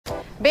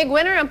Big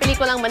winner ang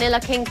pelikulang Manila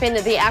Kingpin,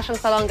 the Asiong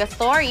Salonga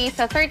story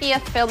sa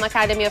 30th Film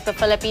Academy of the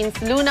Philippines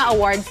Luna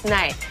Awards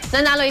Night.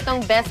 Nanalo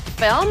itong Best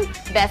Film,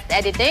 Best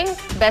Editing,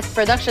 Best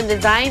Production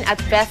Design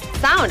at Best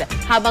Sound.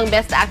 Habang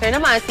Best Actor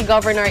naman si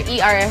Governor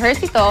E.R.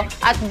 Ejercito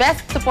at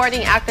Best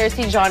Supporting Actor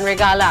si John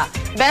Regala.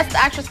 Best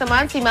Actress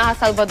naman si Maha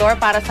Salvador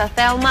para sa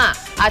Thelma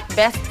at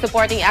Best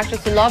Supporting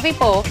Actress si Lovie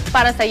Poe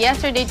para sa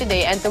Yesterday,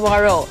 Today, and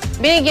Tomorrow.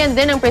 Binigyan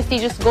din ng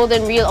prestigious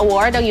Golden Reel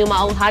Award ang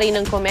yumaong hari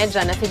ng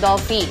komedya na si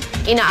Dolphy.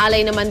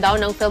 Inaalay naman daw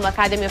ng Film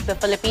Academy of the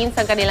Philippines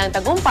ang kanilang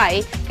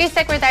tagumpay kay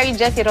Secretary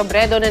Jessie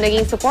Robredo na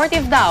naging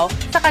supportive daw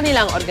sa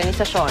kanilang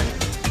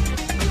organisasyon.